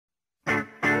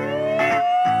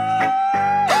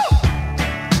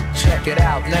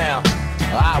out now.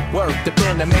 I work the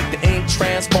pen to make the ink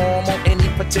transform on any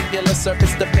particular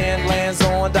surface the pen lands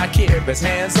on. I care if it's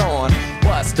hands on.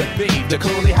 What's the beat? The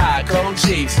Cooley High Code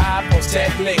Chiefs, high post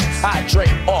techniques. I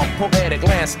drape off poetic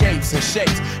landscapes and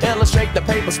shapes. Illustrate the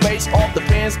paper space off the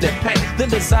pens that paint. The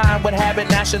design would have it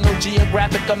National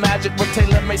Geographic or Magic with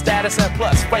tailor-made status and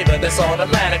plus flavor that's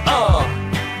automatic.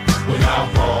 Without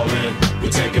falling, we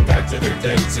take it back to the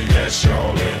days of yes,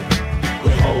 y'allin'.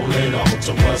 We're holding on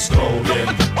to what's golden.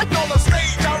 On the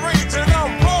stage, I rage and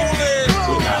I'm rolling.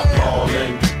 We're not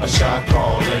falling, a shot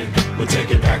calling. We take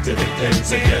it back to the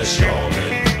days of yes,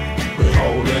 y'allin'. We're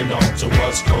holding on to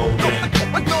what's golden.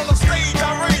 On the stage,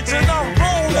 I rage and I'm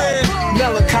rolling.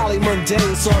 Melancholy,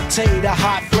 mundane, sauteed, a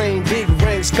hot flame, big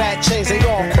rings, fat chains, they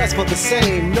all quest for the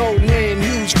same. No name,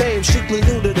 huge fame, strictly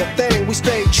new to the thing. We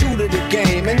stay true to the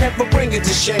game and never bring it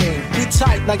to shame. We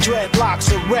tight like dreadlocks,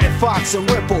 a red fox and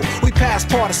ripple. We pass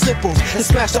participles and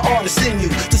smash the artist in you.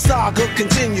 The saga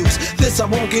continues. This I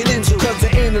won't get into, cause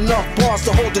there ain't enough bars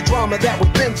to hold the drama that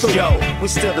we've been through. Yo, we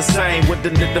still the same with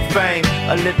a little fame,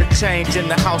 a little change in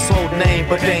the household name,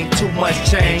 but ain't too much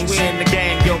change. We in the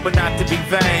game, yo, but not to be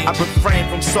vain. I refrain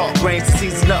from salt grains to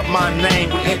season up my name.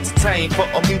 We entertain for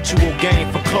a mutual gain,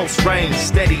 for close range,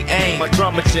 steady aim. A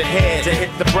drum at your head to hit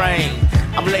the brain.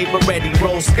 I'm labor ready,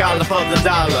 roll scholar for the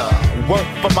dollar. Work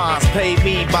for mines, pay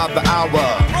me by the hour.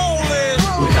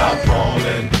 We're not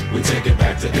falling, we take it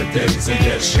back to the days of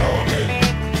yes, y'allin'.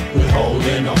 We're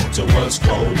holding on to what's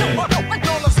golden. On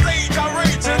the stage, I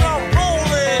rage and I'm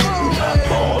rolling. We're not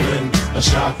falling, a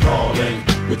shot calling.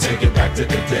 We take it back to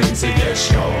the days of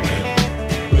yes, y'allin'.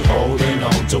 We're holding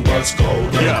on to what's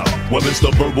golden. Yeah, well it's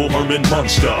the verbal urban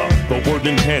monster, the word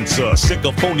enhancer, sick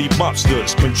of phony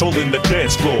mobsters controlling the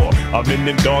dance floor. I'm in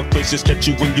them dark places, catch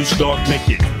you when you start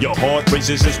making your heart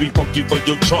races as we punk you for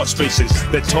your chart spaces.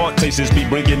 That taught faces be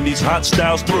bringing these hot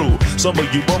styles through. Some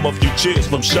of you bum a few cheers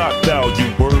from shock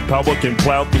value. Word power can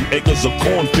plow through acres of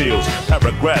cornfields.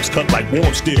 Paragraphs cut like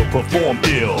warm steel, perform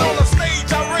ill. On the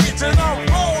stage, I rage and I'm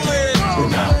rolling. We're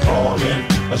not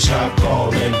falling, a shot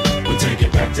calling. We take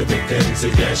it back to the days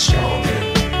of yes, y'allin'.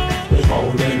 We're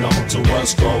holding on to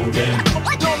what's golden.